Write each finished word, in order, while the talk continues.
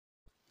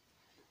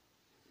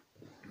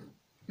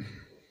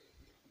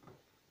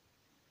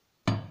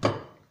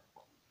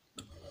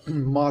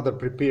mother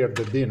prepared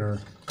the dinner,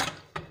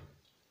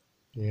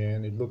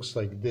 and it looks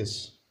like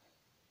this.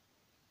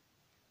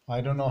 I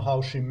don't know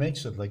how she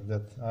makes it like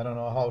that. I don't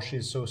know how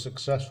she's so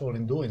successful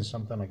in doing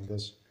something like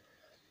this.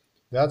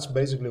 That's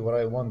basically what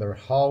I wonder.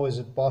 How is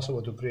it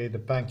possible to create the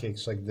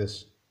pancakes like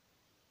this?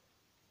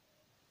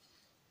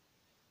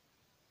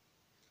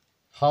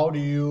 How do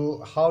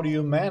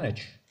you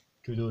manage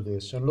to do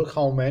this? And look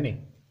how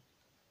many.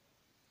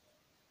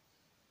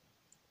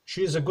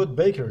 She's a good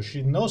baker.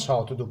 She knows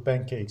how to do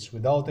pancakes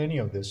without any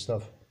of this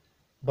stuff.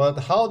 But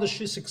how does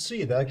she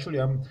succeed? Actually,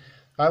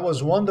 I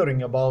was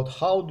wondering about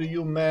how do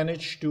you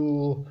manage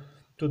to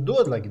do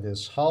it like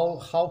this?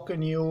 How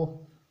can you,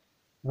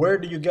 where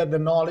do you get the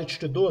knowledge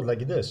to do it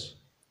like this?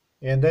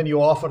 And then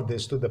you offer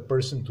this to the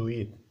person to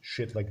eat,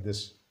 shit like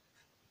this.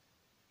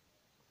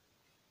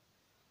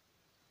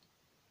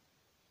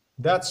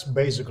 That's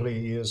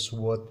basically is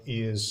what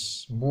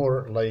is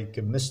more like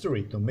a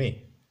mystery to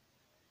me.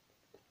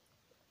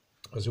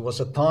 Because it was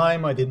a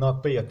time I did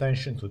not pay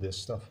attention to this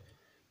stuff.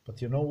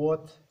 But you know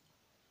what?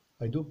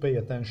 I do pay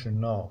attention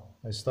now.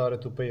 I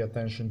started to pay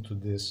attention to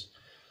this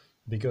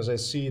because I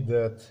see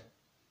that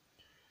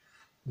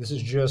this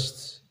is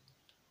just,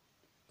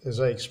 as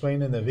I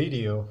explained in the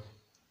video,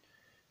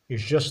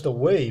 it's just a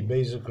way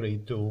basically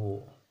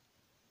to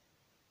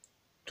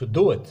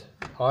do it.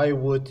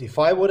 If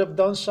I would have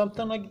done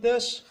something like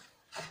this,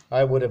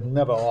 I would have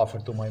never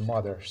offered to my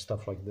mother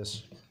stuff like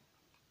this,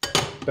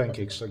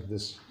 pancakes like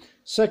this.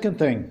 Second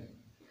thing,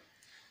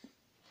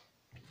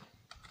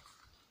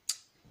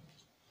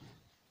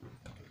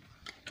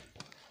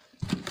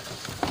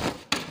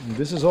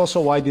 this is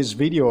also why this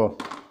video,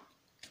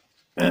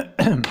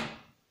 that's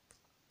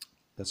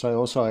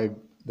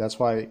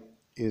why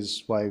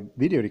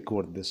video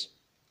record this.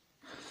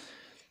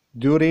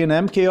 During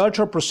MK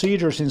Ultra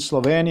procedures in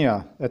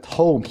Slovenia, at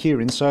home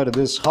here inside of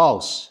this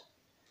house,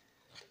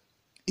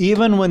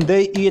 even when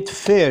they eat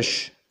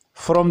fish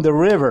from the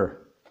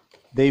river,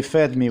 they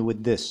fed me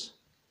with this,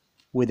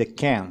 with the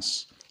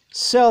cans.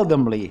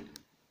 Seldomly,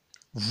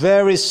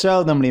 very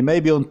seldomly,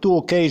 maybe on 2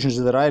 occasions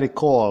that I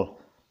recall,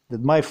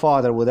 that my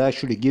father would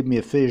actually give me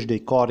a fish they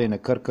caught in a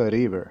Krka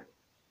river.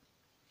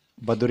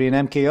 But during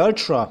MK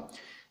Ultra,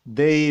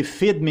 they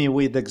feed me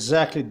with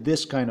exactly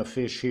this kind of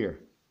fish here.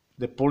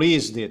 The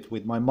police did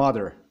with my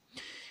mother.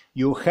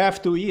 You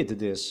have to eat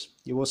this.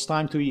 It was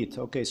time to eat.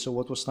 Okay, so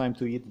what was time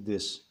to eat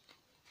this?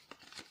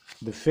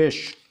 The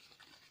fish.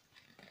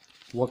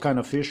 What kind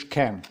of fish?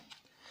 Can.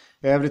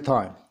 Every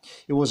time.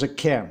 It was a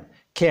can.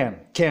 Can.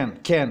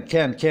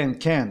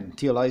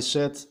 Till I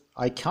said,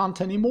 I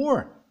can't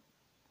anymore.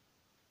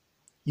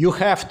 You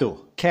have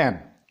to.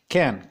 Can.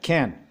 I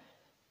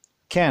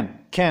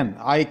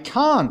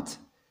can't.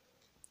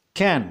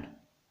 Can.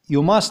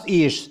 You must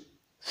eat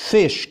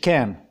fish.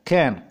 Can.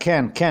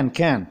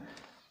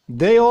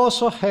 They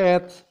also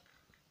had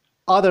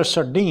other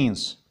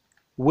sardines,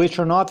 which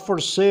are not for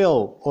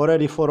sale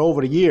already for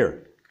over a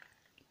year.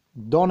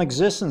 Don't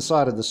exist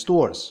inside of the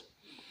stores.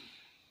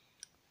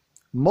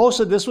 Most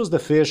of this was the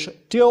fish,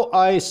 till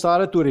I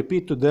started to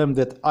repeat to them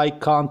that I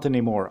can't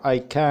anymore. I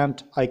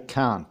can't.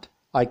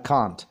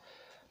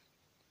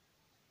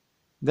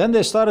 Then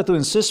they started to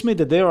insist me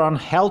that they are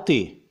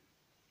unhealthy.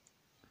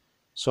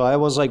 So I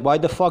was like, why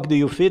the fuck do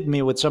you feed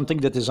me with something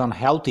that is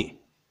unhealthy?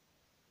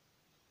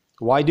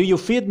 Why do you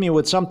feed me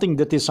with something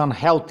that is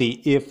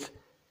unhealthy if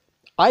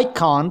I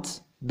can't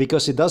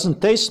because it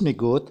doesn't taste me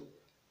good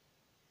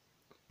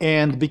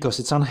and because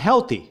it's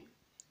unhealthy?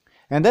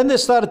 And then they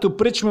started to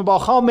preach me about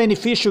how many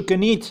fish you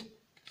can eat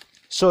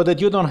so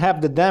that you don't have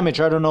the damage,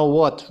 I don't know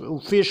what,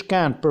 fish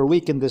can per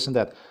week and this and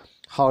that.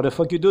 How the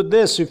fuck you do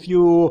this if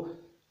you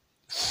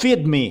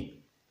feed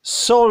me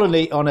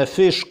solely on a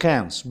fish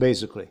cans,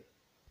 basically?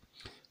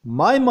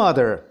 My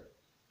mother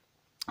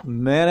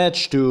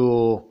managed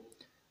to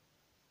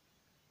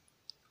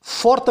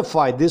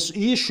fortify this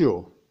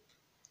issue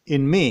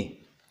in me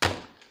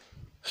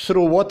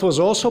through what was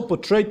also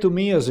portrayed to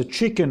me as a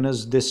chicken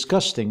as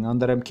disgusting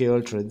under MK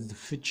Ultra.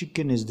 The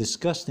chicken is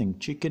disgusting.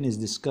 Chicken is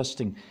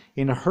disgusting.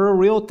 In her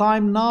real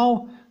time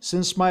now,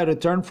 since my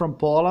return from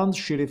Poland,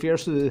 she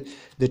refers to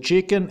the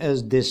chicken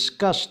as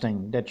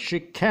disgusting, that she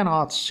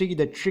cannot see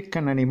the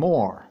chicken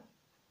anymore.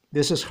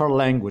 This is her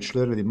language,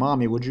 literally.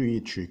 Mommy, would you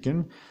eat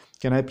chicken?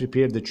 Can I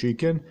prepare the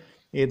chicken?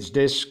 It's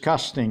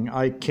disgusting.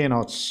 I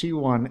cannot see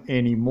one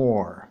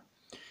anymore.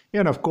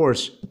 And of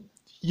course,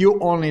 you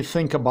only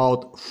think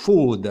about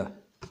food.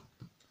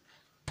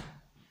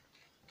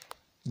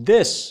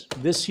 This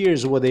here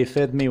is what they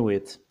fed me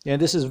with. And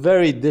this is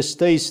very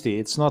tasty.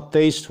 It's not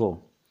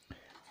tasteful.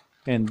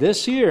 And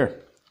this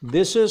here,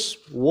 this is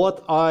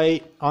what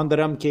I, under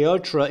MK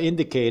Ultra,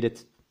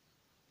 indicated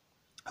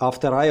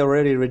after I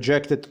already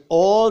rejected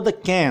all the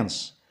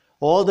cans,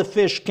 all the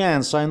fish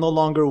cans I no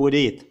longer would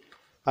eat.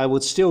 I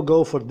would still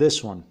go for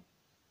this one.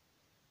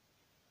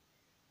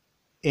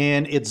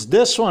 And it's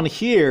this one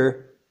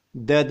here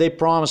that they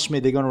promised me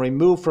they're going to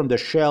remove from the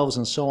shelves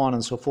and so on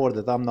and so forth,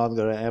 that I'm not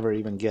going to ever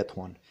even get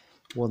one.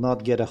 Will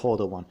not get a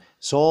hold of one.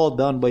 It's all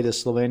done by the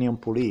Slovenian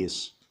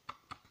police.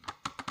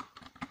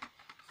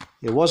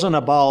 It wasn't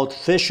about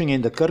fishing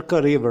in the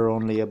Krka River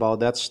only, about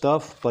that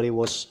stuff, but it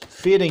was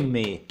feeding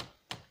me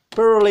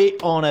purely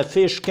on a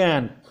fish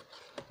can.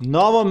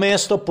 Novo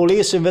MESTO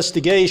police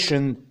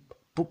investigation,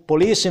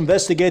 police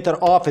investigator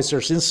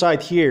officers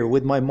inside here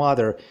with my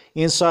mother,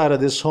 inside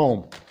of this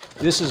home.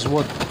 This is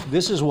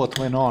what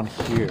went on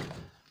here.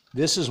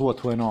 This is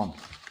what went on.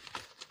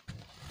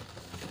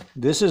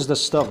 This is the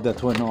stuff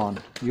that went on.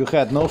 You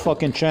had no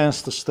fucking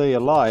chance to stay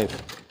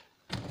alive.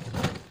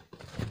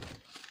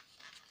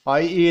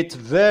 I eat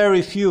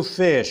very few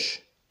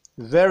fish.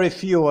 Very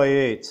few I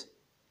ate.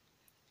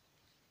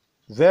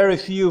 Very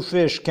few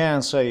fish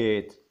cans I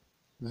ate.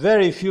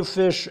 Very few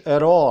fish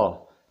at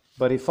all.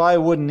 But if I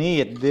wouldn't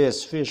eat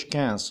these fish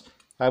cans,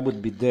 I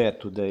would be dead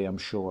today, I'm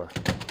sure.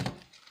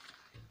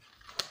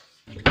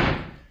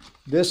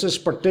 This is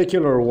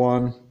particular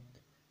one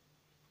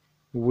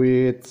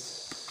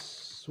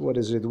with, what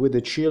is it, with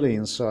the chili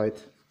inside.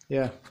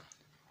 Yeah.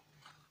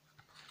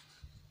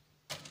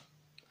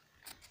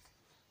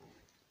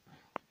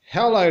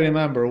 Hell, I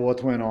remember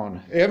what went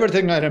on.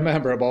 Everything I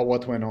remember about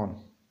what went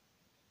on.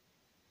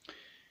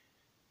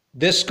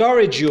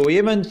 Discourage you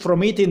even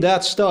from eating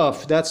that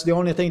stuff. That's the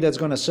only thing that's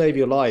going to save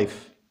your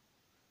life.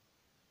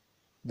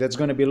 That's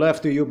going to be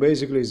left to you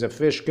basically is a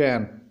fish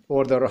can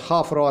or the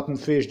half-rotten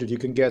fish that you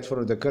can get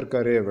from the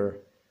Krka River.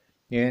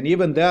 And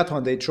even that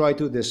one they try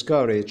to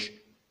discourage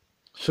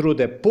through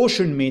the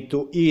pushing me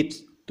to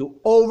eat, to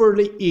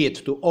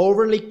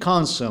overly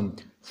consume,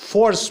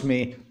 force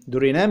me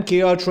during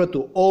MK Ultra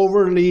to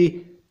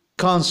overly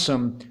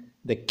consume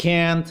the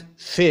canned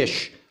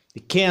fish. The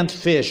canned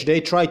fish,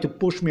 they try to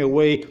push me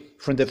away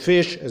from the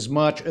fish as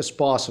much as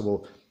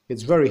possible.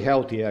 It's very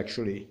healthy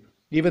actually.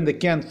 Even the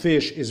canned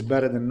fish is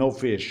better than no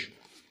fish.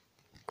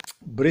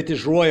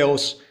 British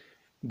royals,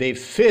 they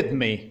fed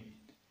me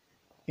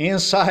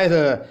inside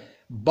the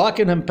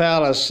Buckingham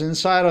Palace,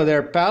 inside of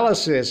their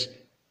palaces.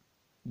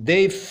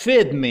 They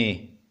fed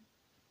me.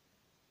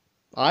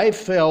 I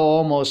fell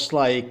almost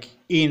like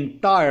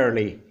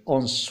entirely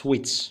on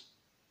sweets.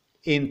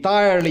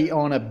 Entirely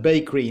on a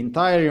bakery,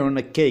 entirely on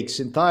the cakes,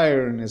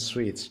 entirely on the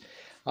sweets.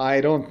 I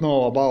don't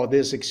know about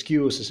these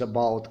excuses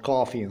about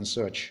coffee and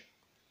such.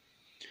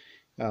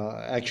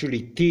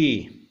 Actually,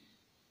 tea.